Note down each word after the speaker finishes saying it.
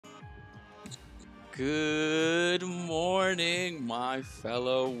Good morning, my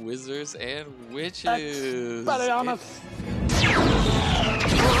fellow wizards and witches. Expelliarmus!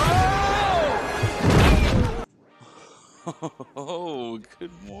 Oh,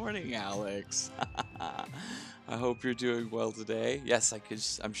 good morning, Alex. I hope you're doing well today. Yes,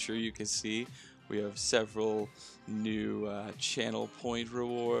 I'm sure you can see we have several new channel point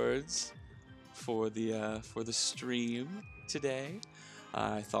rewards for the stream today.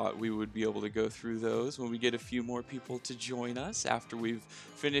 I thought we would be able to go through those when we get a few more people to join us after we've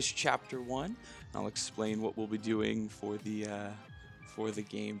finished Chapter 1. I'll explain what we'll be doing for the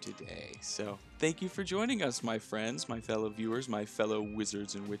game today. So thank you for joining us, my friends, my fellow viewers, my fellow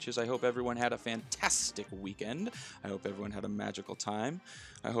wizards and witches. I hope everyone had a fantastic weekend. I hope everyone had a magical time.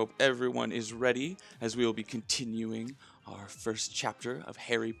 I hope everyone is ready as we will be continuing our first chapter of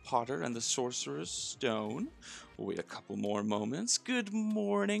Harry Potter and the Sorcerer's Stone. We'll wait a couple more moments. Good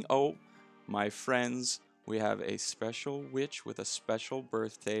morning. Oh, my friends, we have a special witch with a special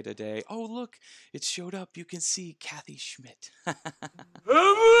birthday today. Oh, look, it showed up. You can see Kathy Schmidt.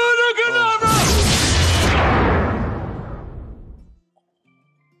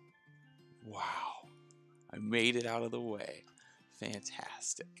 Wow, I made it out of the way.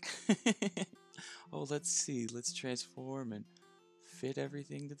 Fantastic. Oh, let's see. Let's transform and fit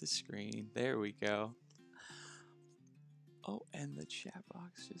everything to the screen. There we go. Oh, and the chat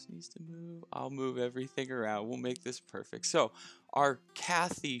box just needs to move. I'll move everything around. We'll make this perfect. So, our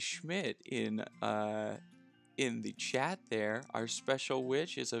Kathy Schmidt in the chat there, our special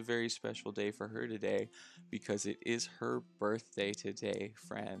witch, is a very special day for her today because it is her birthday today,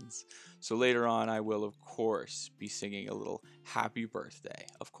 friends. So later on, I will, of course, be singing a little happy birthday.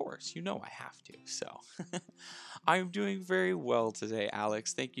 Of course, you know I have to. So I'm doing very well today,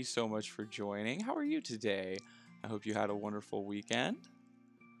 Alex. Thank you so much for joining. How are you today? I hope you had a wonderful weekend.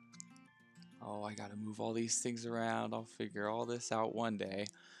 Oh, I gotta move all these things around. I'll figure all this out one day.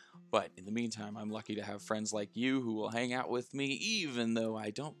 But in the meantime, I'm lucky to have friends like you who will hang out with me, even though I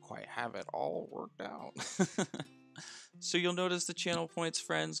don't quite have it all worked out. So you'll notice the channel points,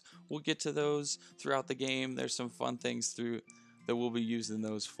 friends. We'll get to those throughout the game. There's some fun things that we'll be using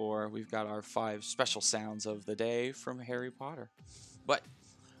those for. We've got our 5 special sounds of the day from Harry Potter. But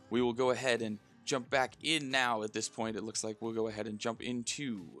we will go ahead and jump back in now. At this point, it looks like we'll go ahead and jump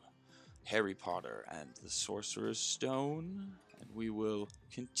into Harry Potter and the Sorcerer's Stone, and we will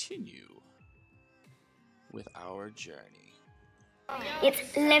continue with our journey. It's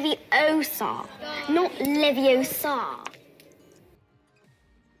Leviosa, not Leviosa.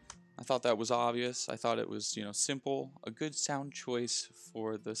 I thought that was obvious. I thought it was, simple, a good sound choice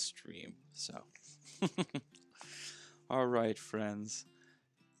for the stream. So, all right, friends.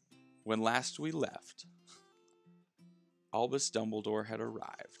 When last we left, Albus Dumbledore had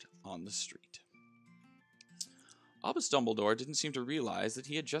arrived on the street. Albus Dumbledore didn't seem to realize that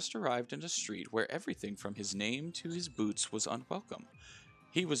he had just arrived in a street where everything from his name to his boots was unwelcome.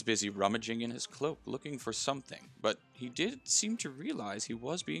 He was busy rummaging in his cloak looking for something, but he did seem to realize he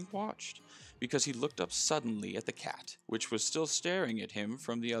was being watched, because he looked up suddenly at the cat, which was still staring at him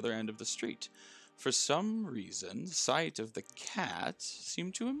from the other end of the street. For some reason, the sight of the cat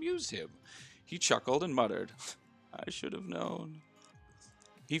seemed to amuse him. He chuckled and muttered, "I should have known."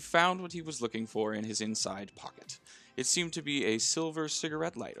 He found what he was looking for in his inside pocket. It seemed to be a silver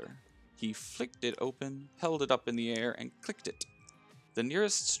cigarette lighter. He flicked it open, held it up in the air, and clicked it. The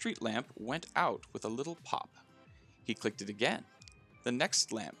nearest street lamp went out with a little pop. He clicked it again. The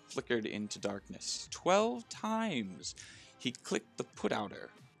next lamp flickered into darkness. 12 times. He clicked the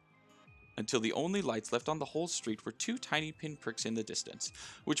put-outer until the only lights left on the whole street were 2 tiny pinpricks in the distance,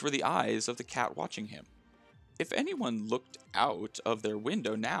 which were the eyes of the cat watching him. If anyone looked out of their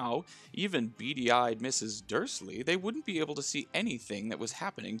window now, even beady-eyed Mrs. Dursley, they wouldn't be able to see anything that was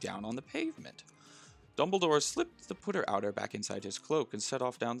happening down on the pavement. Dumbledore slipped the putter-outer back inside his cloak and set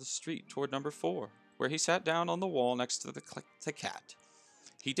off down the street toward number 4, where he sat down on the wall next to the cat.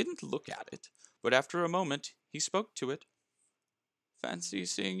 He didn't look at it, but after a moment he spoke to it. "Fancy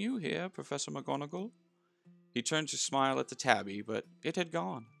seeing you here, Professor McGonagall." He turned to smile at the tabby, but it had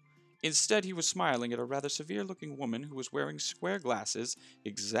gone. Instead, he was smiling at a rather severe-looking woman who was wearing square glasses,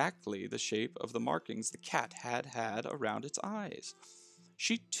 exactly the shape of the markings the cat had had around its eyes.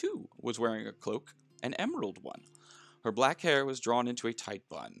 She, too, was wearing a cloak, an emerald one. Her black hair was drawn into a tight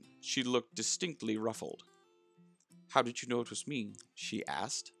bun. She looked distinctly ruffled. "How did you know it was me?" she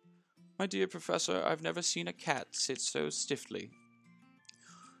asked. "My dear Professor, I've never seen a cat sit so stiffly."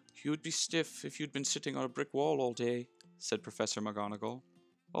 "You'd be stiff if you'd been sitting on a brick wall all day," said Professor McGonagall.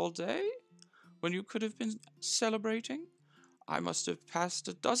 "All day? When you could have been celebrating? I must have passed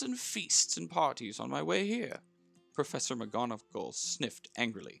a dozen feasts and parties on my way here. Professor McGonagall sniffed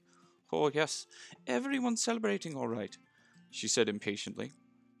angrily. Oh, yes, everyone's celebrating all right, she said impatiently.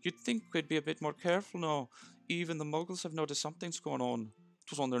 You'd think we'd be a bit more careful now. Even the Muggles have noticed something's going on.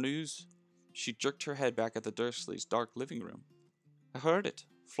 It was on their news. She jerked her head back at the Dursleys' dark living room. I heard it.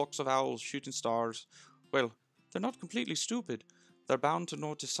 Flocks of owls shooting stars. Well, they're not completely stupid. They're bound to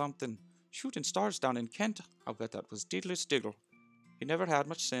notice something. Shooting stars down in Kent. I'll bet that was Diddlers Diggle. He never had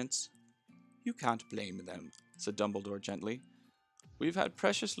much sense. You can't blame them, said Dumbledore gently. We've had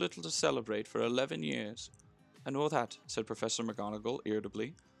precious little to celebrate for 11 years. I know that, said Professor McGonagall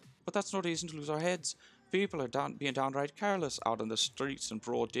irritably. But that's no reason to lose our heads. People are being downright careless out on the streets in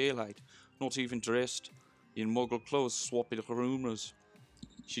broad daylight, not even dressed in Muggle clothes, swapping rumours.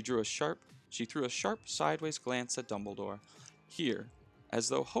 She threw a sharp sideways glance at Dumbledore, here, as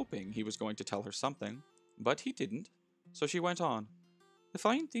though hoping he was going to tell her something, but he didn't, so she went on. A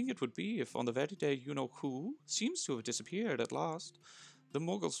fine thing it would be if on the very day you-know-who seems to have disappeared at last, the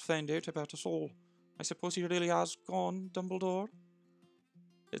Muggles found out about us all. I suppose he really has gone, Dumbledore?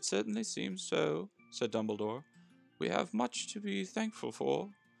 It certainly seems so, said Dumbledore. We have much to be thankful for.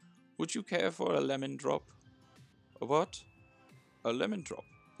 Would you care for a lemon drop? A what? A lemon drop.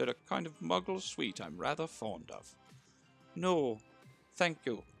 They're a kind of Muggle sweet I'm rather fond of. No, thank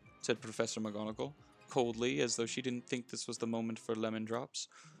you, said Professor McGonagall, coldly, as though she didn't think this was the moment for lemon drops.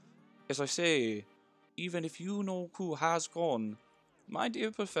 As I say, even if you know who has gone, my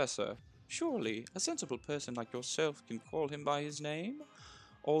dear Professor, surely a sensible person like yourself can call him by his name?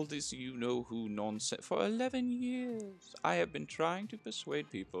 All this you-know-who nonsense. For 11 years, I have been trying to persuade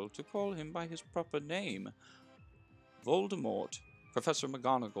people to call him by his proper name. Voldemort. Professor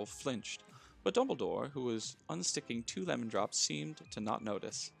McGonagall flinched, but Dumbledore, who was unsticking 2 lemon drops, seemed to not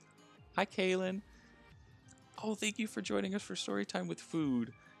notice. Hi, Kaylin. Oh, thank you for joining us for Storytime with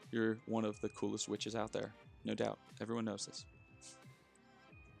Food. You're one of the coolest witches out there. No doubt. Everyone knows this.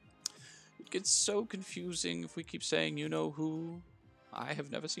 It gets so confusing if we keep saying you-know-who. I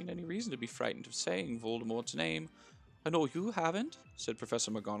have never seen any reason to be frightened of saying Voldemort's name. I know you haven't, said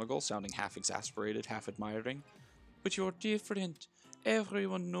Professor McGonagall, sounding half exasperated, half admiring. But you're different.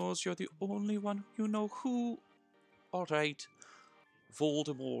 Everyone knows you're the only one you know who. All right.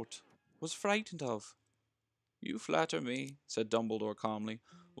 Voldemort was frightened of. You flatter me, said Dumbledore calmly.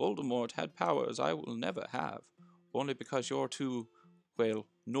 Voldemort had powers I will never have, only because you're too, well,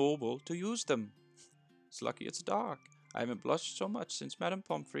 noble to use them. It's lucky it's dark. I haven't blushed so much since Madame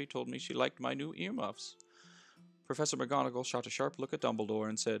Pomfrey told me she liked my new earmuffs. Professor McGonagall shot a sharp look at Dumbledore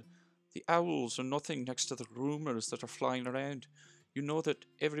and said, The owls are nothing next to the rumours that are flying around. You know that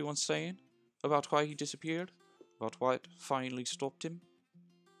everyone's saying? About why he disappeared? About what finally stopped him?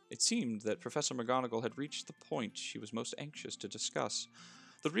 It seemed that Professor McGonagall had reached the point she was most anxious to discuss.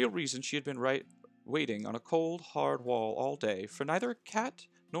 The real reason she had been waiting on a cold, hard wall all day, for neither a cat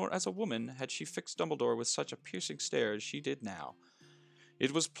nor as a woman had she fixed Dumbledore with such a piercing stare as she did now.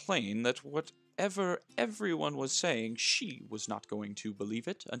 It was plain that whatever everyone was saying, she was not going to believe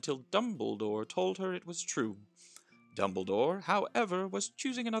it until Dumbledore told her it was true. Dumbledore, however, was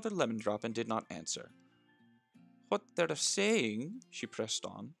choosing another lemon drop and did not answer. What they're saying, she pressed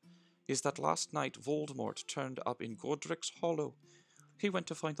on, is that last night Voldemort turned up in Godric's Hollow. He went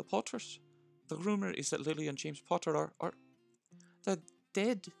to find the Potters. The rumour is that Lily and James Potter are they're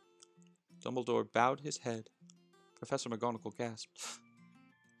dead. Dumbledore bowed his head. Professor McGonagall gasped.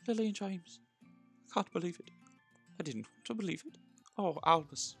 Lily and James. Can't believe it. I didn't want to believe it. Oh,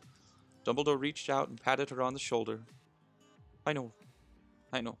 Albus. Dumbledore reached out and patted her on the shoulder. I know,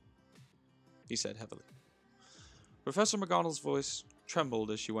 he said heavily. Professor McGonagall's voice trembled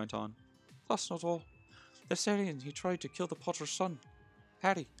as she went on. That's not all. They're saying he tried to kill the Potter's son,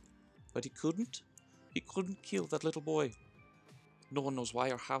 Harry, but he couldn't. He couldn't kill that little boy. No one knows why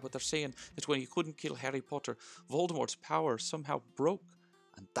or how, but they're saying that when he couldn't kill Harry Potter, Voldemort's power somehow broke,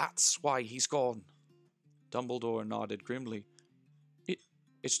 and that's why he's gone. Dumbledore nodded grimly.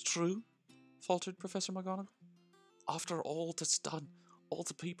 It's true, faltered Professor McGonagall. After all that's done, all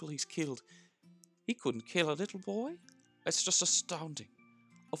the people he's killed, he couldn't kill a little boy? It's just astounding.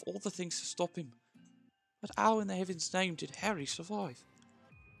 Of all the things to stop him. But how in the heaven's name did Harry survive?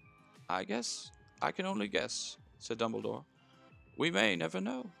 I can only guess, said Dumbledore. We may never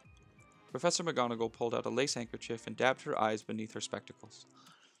know. Professor McGonagall pulled out a lace handkerchief and dabbed her eyes beneath her spectacles.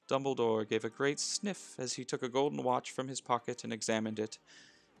 Dumbledore gave a great sniff as he took a golden watch from his pocket and examined it.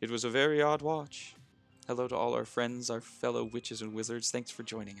 It was a very odd watch. Hello to all our friends, our fellow witches and wizards. Thanks for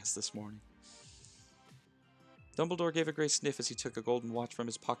joining us this morning. Dumbledore gave a grey sniff as he took a golden watch from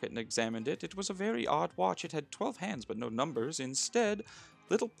his pocket and examined it. It was a very odd watch. It had 12 hands, but no numbers. Instead,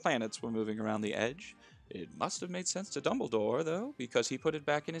 little planets were moving around the edge. It must have made sense to Dumbledore, though, because he put it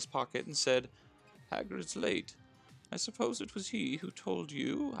back in his pocket and said, "Hagrid's late. I suppose it was he who told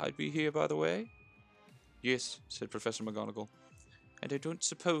you I'd be here, by the way?" "Yes," said Professor McGonagall. "And I don't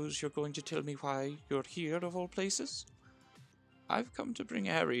suppose you're going to tell me why you're here, of all places?" "I've come to bring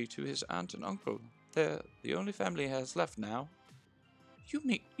Harry to his aunt and uncle. They're the only family he has left now." You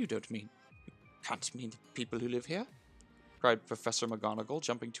don't mean... You can't mean the people who live here?" cried Professor McGonagall,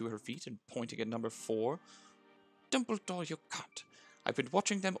 jumping to her feet and pointing at number 4. "Dumbledore, you can't. I've been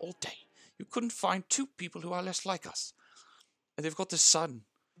watching them all day. You couldn't find 2 people who are less like us. And they've got this son.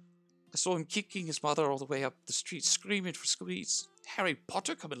 I saw him kicking his mother all the way up the street, screaming for squeeze. Harry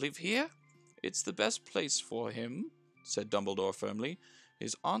Potter come and live here? It's the best place for him," said Dumbledore firmly.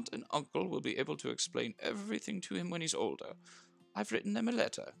 "His aunt and uncle will be able to explain everything to him when he's older. I've written them a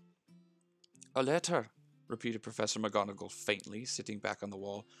letter." "A letter?" repeated Professor McGonagall faintly, sitting back on the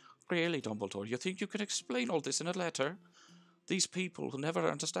wall. "Really, Dumbledore, you think you can explain all this in a letter? These people will never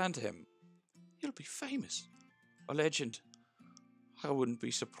understand him. He'll be famous. A legend. I wouldn't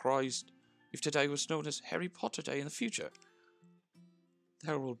be surprised if today was known as Harry Potter Day in the future.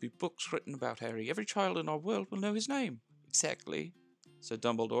 There will be books written about Harry. Every child in our world will know his name." "Exactly," said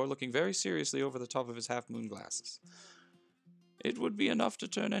Dumbledore, looking very seriously over the top of his half-moon glasses. "It would be enough to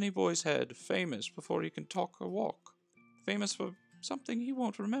turn any boy's head, famous before he can talk or walk. Famous for something he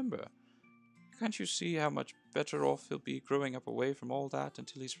won't remember. Can't you see how much better off he'll be growing up away from all that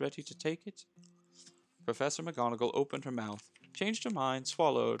until he's ready to take it?" Professor McGonagall opened her mouth, changed her mind,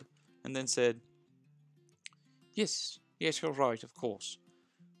 swallowed, and then said, Yes, you're right, of course.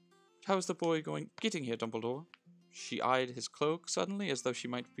 How's the boy getting here, Dumbledore?" She eyed his cloak suddenly, as though she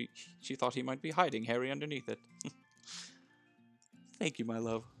thought he might be hiding Harry underneath it. "Thank you, my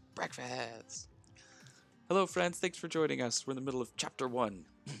love. Breakfast." Hello, friends. Thanks for joining us. We're in the middle of Chapter 1.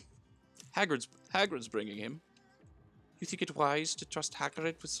 Hagrid's bringing him. You think it wise to trust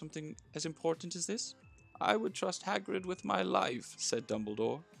Hagrid with something as important as this? "I would trust Hagrid with my life," said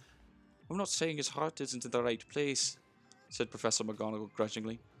Dumbledore. "I'm not saying his heart isn't in the right place," said Professor McGonagall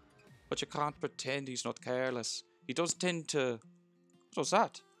grudgingly. "But you can't pretend he's not careless. He does tend to..." What was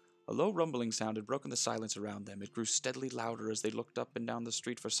that? A low rumbling sound had broken the silence around them. It grew steadily louder as they looked up and down the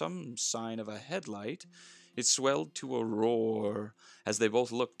street for some sign of a headlight. It swelled to a roar as they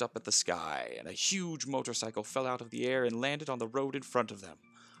both looked up at the sky, and a huge motorcycle fell out of the air and landed on the road in front of them.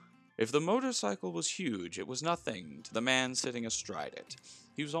 If the motorcycle was huge, it was nothing to the man sitting astride it.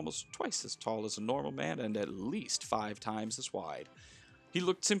 He was almost twice as tall as a normal man and at least 5 times as wide. He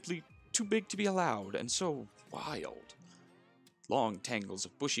looked simply too big to be allowed, and so wild. Long tangles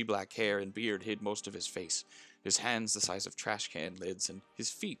of bushy black hair and beard hid most of his face. His hands the size of trash can lids, and his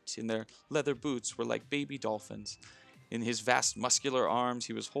feet, in their leather boots, were like baby dolphins. In his vast muscular arms,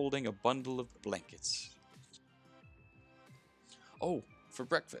 he was holding a bundle of blankets. "Oh, for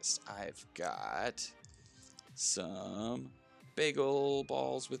breakfast, I've got some bagel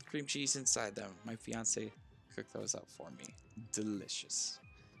balls with cream cheese inside them. My fiance cooked those up for me. Delicious.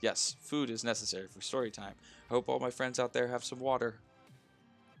 Yes, food is necessary for story time. I hope all my friends out there have some water.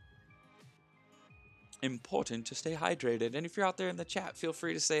 Important to stay hydrated. And if you're out there in the chat, feel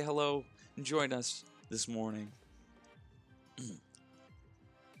free to say hello and join us this morning.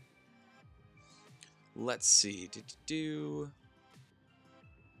 Let's see.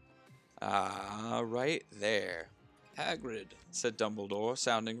 Right there. Hagrid, said Dumbledore,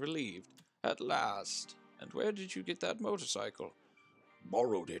 sounding relieved. At last. And where did you get that motorcycle?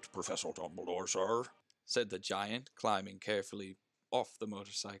 Borrowed it, Professor Dumbledore, sir, said the giant, climbing carefully off the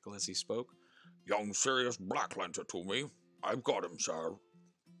motorcycle as he spoke. Young Sirius Black lent it to me. I've got him, sir.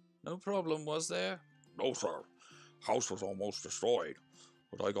 No problem, was there? No, sir. House was almost destroyed,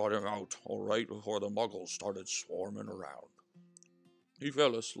 but I got him out all right before the muggles started swarming around. He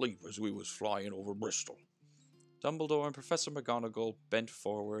fell asleep as we was flying over Bristol. Dumbledore and Professor McGonagall bent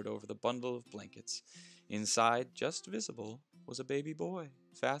forward over the bundle of blankets. Inside, just visible, was a baby boy,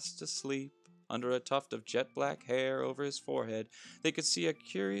 fast asleep. Under a tuft of jet-black hair over his forehead, they could see a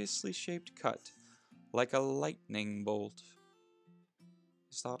curiously shaped cut, like a lightning bolt.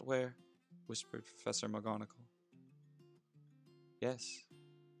 Is that where? Whispered Professor McGonagall. Yes,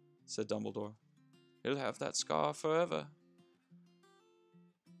 said Dumbledore. He'll have that scar forever.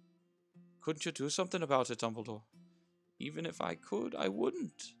 Couldn't you do something about it, Dumbledore? Even if I could, I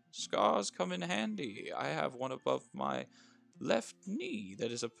wouldn't. Scars come in handy. I have one above my left knee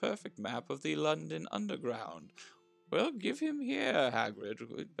that is a perfect map of the London Underground. Well, give him here,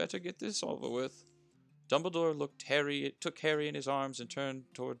 Hagrid. We'd better get this over with. Dumbledore took Harry in his arms and turned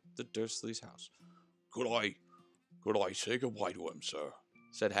toward the Dursleys' house. Could I say goodbye to him, sir?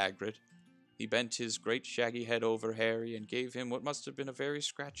 Said Hagrid. He bent his great shaggy head over Harry and gave him what must have been a very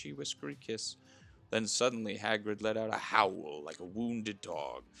scratchy, whiskery kiss. Then suddenly Hagrid let out a howl like a wounded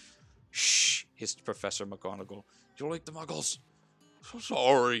dog. "Shh!" hissed Professor McGonagall. "You'll wake the Muggles." So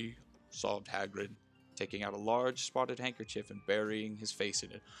sorry, sobbed Hagrid, taking out a large spotted handkerchief and burying his face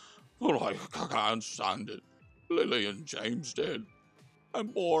in it. but I can't stand it. Lily and James did.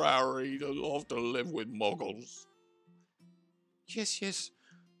 And poor Harry will have to live with Muggles. Yes, it's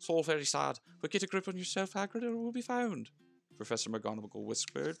all very sad, but get a grip on yourself, Hagrid, or it will be found, Professor McGonagall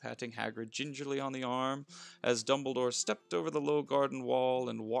whispered, patting Hagrid gingerly on the arm as Dumbledore stepped over the low garden wall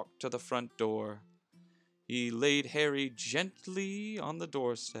and walked to the front door. He laid Harry gently on the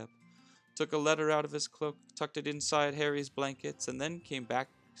doorstep, took a letter out of his cloak, tucked it inside Harry's blankets, and then came back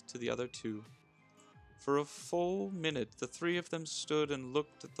to the other two. For a full minute, the three of them stood and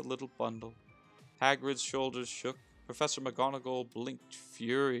looked at the little bundle. Hagrid's shoulders shook. Professor McGonagall blinked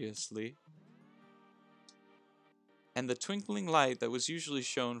furiously, and the twinkling light that was usually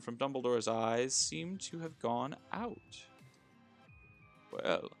shown from Dumbledore's eyes seemed to have gone out.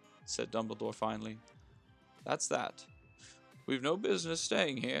 "Well," said Dumbledore finally, "that's that. We've no business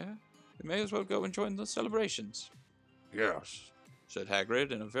staying here. We may as well go and join the celebrations." Yes, said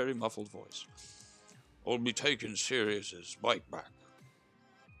Hagrid in a very muffled voice. I'll be taking Sirius's bike back.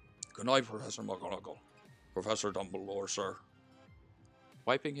 Good night, Professor McGonagall. Professor Dumbledore, sir.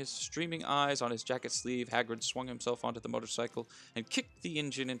 Wiping his streaming eyes on his jacket sleeve, Hagrid swung himself onto the motorcycle and kicked the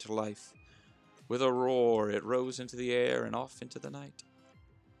engine into life. With a roar, it rose into the air and off into the night.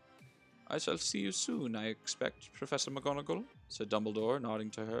 "I shall see you soon, I expect, Professor McGonagall," said Dumbledore,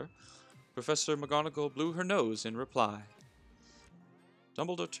 nodding to her. Professor McGonagall blew her nose in reply.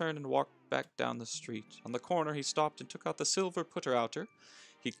 Dumbledore turned and walked back down the street. On the corner, he stopped and took out the silver putter-outer.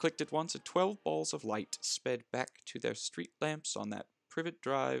 He clicked it once, and 12 balls of light sped back to their street lamps on that privet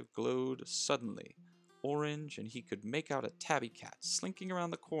drive glowed suddenly orange, and he could make out a tabby cat slinking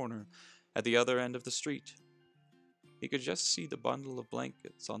around the corner at the other end of the street. He could just see the bundle of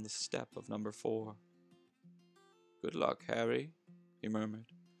blankets on the step of number 4. "Good luck, Harry," he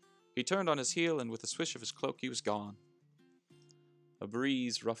murmured. He turned on his heel, and with a swish of his cloak, he was gone. A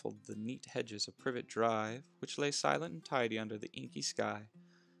breeze ruffled the neat hedges of Privet Drive, which lay silent and tidy under the inky sky,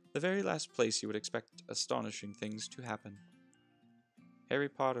 the very last place you would expect astonishing things to happen. Harry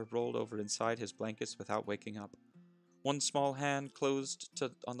Potter rolled over inside his blankets without waking up. One small hand closed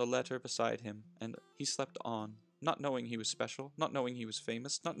on the letter beside him, and he slept on, not knowing he was special, not knowing he was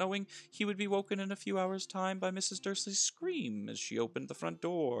famous, not knowing he would be woken in a few hours' time by Mrs. Dursley's scream as she opened the front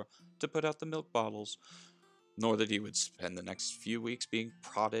door to put out the milk bottles, nor that he would spend the next few weeks being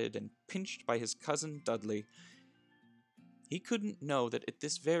prodded and pinched by his cousin Dudley. He couldn't know that at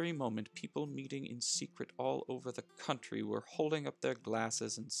this very moment people meeting in secret all over the country were holding up their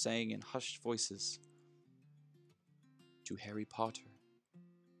glasses and saying in hushed voices, "To Harry Potter,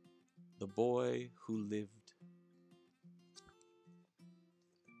 the boy who lived."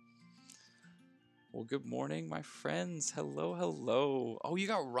 Well, good morning, my friends. Hello, hello. Oh, you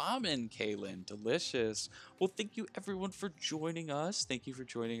got ramen, Kaylin. Delicious. Well, thank you, everyone, for joining us. Thank you for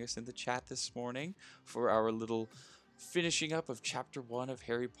joining us in the chat this morning for our little finishing up of Chapter 1 of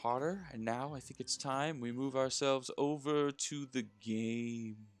Harry Potter. And now I think it's time we move ourselves over to the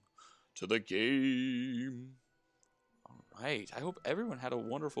game. To the game. All right. I hope everyone had a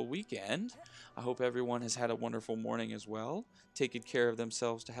wonderful weekend. I hope everyone has had a wonderful morning as well, taking care of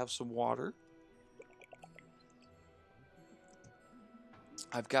themselves to have some water.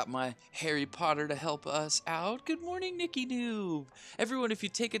 I've got my Harry Potter to help us out. Good morning, Nikki Noob. Everyone, if you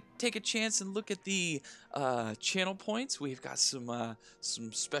take a chance and look at the channel points, we've got some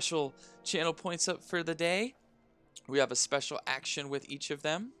special channel points up for the day. We have a special action with each of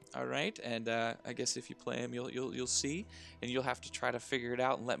them. All right, and I guess if you play them, you'll see, and you'll have to try to figure it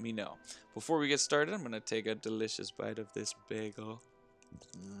out and let me know. Before we get started, I'm gonna take a delicious bite of this bagel.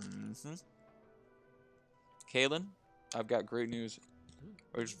 Kaylin, I've got great news.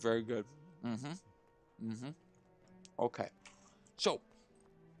 It's very good. Okay. So,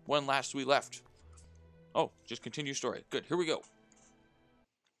 when last we left. Oh, just continue story. Good. Here we go.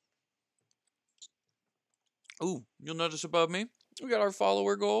 Ooh, you'll notice above me, we got our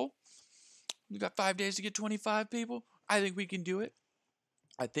follower goal. We got 5 days to get 25 people. I think we can do it.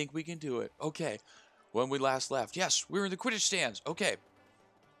 Okay. When we last left. Yes, we were in the Quidditch stands. Okay.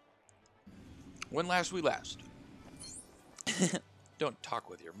 When last we last. Don't talk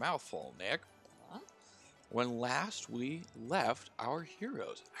with your mouth full, Nick. when last we left our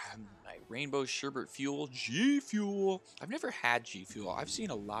heroes. My Rainbow Sherbet Fuel, G Fuel. I've never had G Fuel. I've seen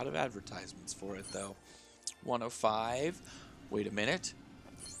a lot of advertisements for it though. 1 of 5. Wait a minute.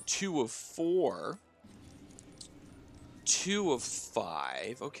 2 of 4. 2 of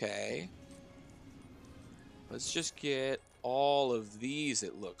 5. Okay. Let's just get all of these,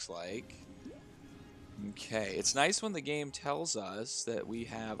 it looks like. Okay. It's nice when the game tells us that we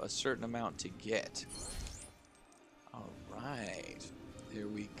have a certain amount to get. All right. There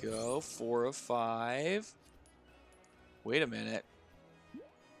we go. 4 of 5. Wait a minute.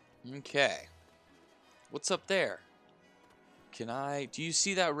 Okay. What's up there? Can I... Do you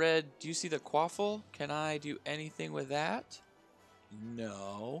see that red... Do you see the quaffle? Can I do anything with that?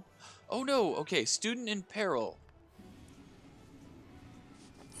 No. Oh, no. Okay. Student in peril.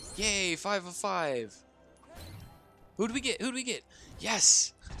 Yay. 5 of 5. Who do we get? Who do we get?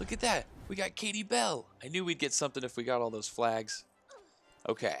 Yes. Look at that. We got Katie Bell. I knew we'd get something if we got all those flags.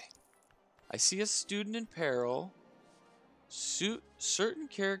 Okay. I see a student in peril. Certain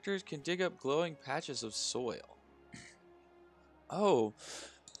characters can dig up glowing patches of soil. Oh.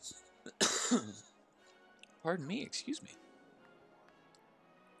 Pardon me, excuse me.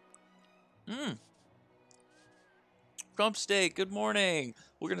 Rump steak, good morning.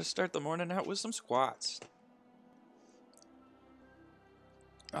 We're going to start the morning out with some squats.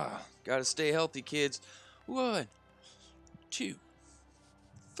 Gotta stay healthy, kids. 1, 2,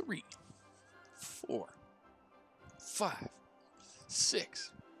 3, 4, 5,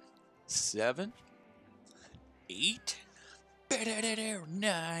 6, 7, 8,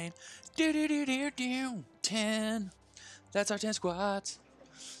 9, 10. That's our 10 squats.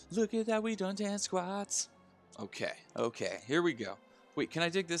 Look at that, we done 10 squats. Okay, here we go. Wait, can I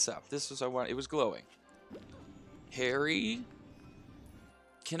dig this up? This was I want. It was glowing. Harry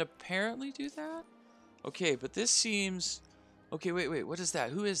can apparently do that? Okay, but this seems... Okay, wait, what is that?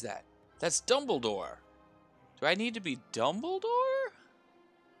 Who is that? That's Dumbledore. Do I need to be Dumbledore?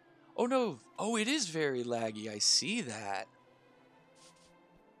 Oh, no. Oh, it is very laggy. I see that.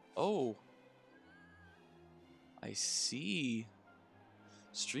 Oh. I see.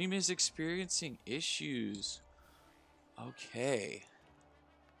 Stream is experiencing issues. Okay.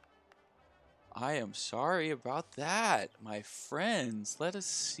 I am sorry about that, my friends. Let us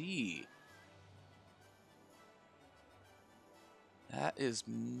see. That is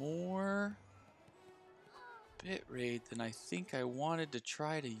more bitrate than I think I wanted to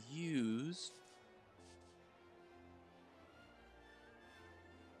try to use.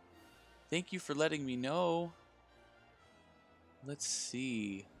 Thank you for letting me know. Let's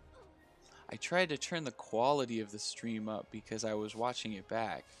see. I tried to turn the quality of the stream up because I was watching it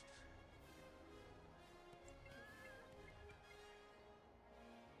back.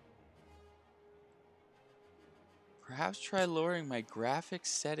 Perhaps try lowering my graphics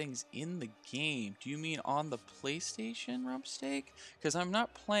settings in the game. Do you mean on the PlayStation, Rumpsteak? Because I'm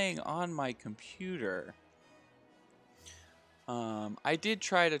not playing on my computer. I did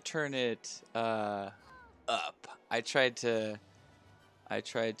try to turn it up. I tried to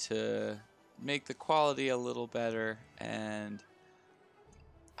make the quality a little better, and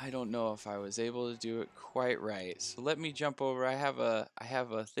I don't know if I was able to do it quite right. So let me jump over. I have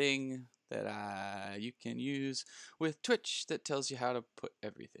a thing that you can use with Twitch that tells you how to put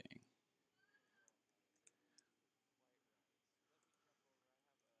everything.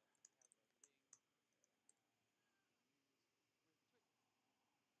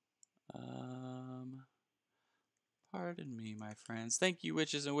 Pardon me, my friends. Thank you,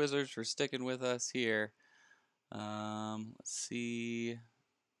 witches and wizards, for sticking with us here. Let's see.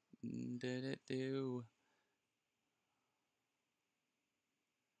 Did it do?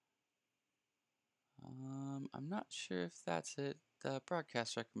 I'm not sure if that's it. The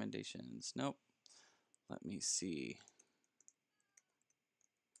broadcast recommendations. Nope. Let me see.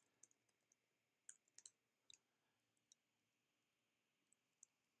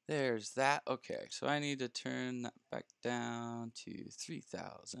 There's that. Okay, so I need to turn that back down to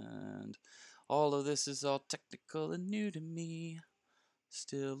 3000. All of this is all technical and new to me.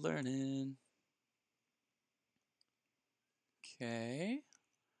 Still learning. Okay.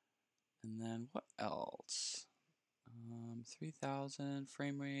 And then what else? 3000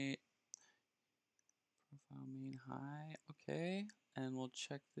 frame rate. Profile mean high. Okay. And we'll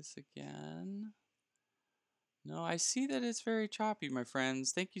check this again. No, I see that it's very choppy, my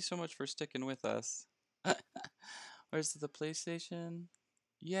friends. Thank you so much for sticking with us. Where's the PlayStation?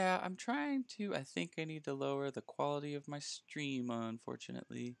 Yeah, I'm trying to. I think I need to lower the quality of my stream,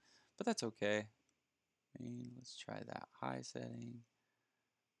 unfortunately. But that's okay. Let's try that. High setting.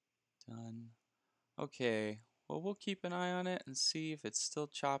 Done. Okay, well, we'll keep an eye on it and see if it's still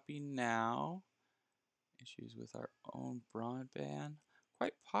choppy now. Issues with our own broadband.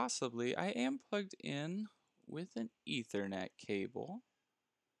 Quite possibly. I am plugged in with an Ethernet cable.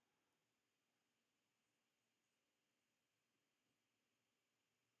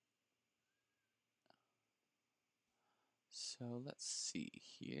 So let's see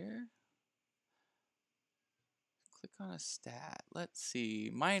here. Click on a stat. Let's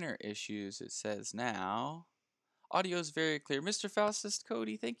see. Minor issues, it says now. Audio is very clear. Mr. Faustus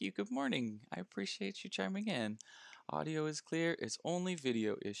Cody, thank you. Good morning. I appreciate you chiming in. Audio is clear. It's only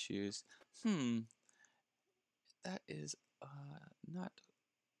video issues. That is not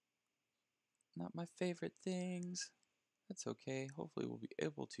my favorite things. That's okay. Hopefully we'll be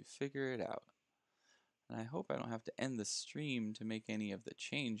able to figure it out. And I hope I don't have to end the stream to make any of the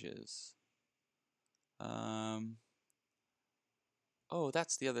changes. Oh,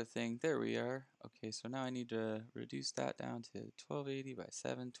 that's the other thing. There we are. Okay, so now I need to reduce that down to 1280 by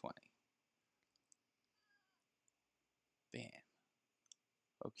 720. Bam.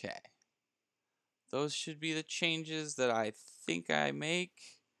 Okay. Those should be the changes that I think I make.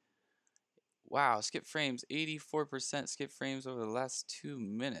 Wow, skip frames, 84% skip frames over the last 2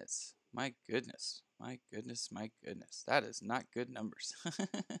 minutes. My goodness, my goodness, my goodness. That is not good numbers.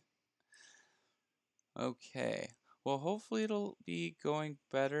 Okay, well, hopefully it'll be going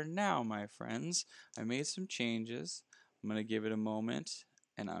better now, my friends. I made some changes. I'm going to give it a moment,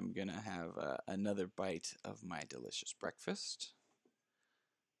 and I'm going to have another bite of my delicious breakfast.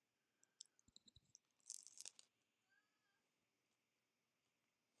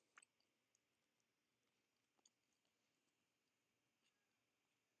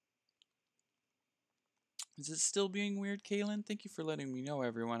 Is it still being weird, Kaylin? Thank you for letting me know,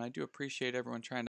 everyone. I do appreciate everyone trying to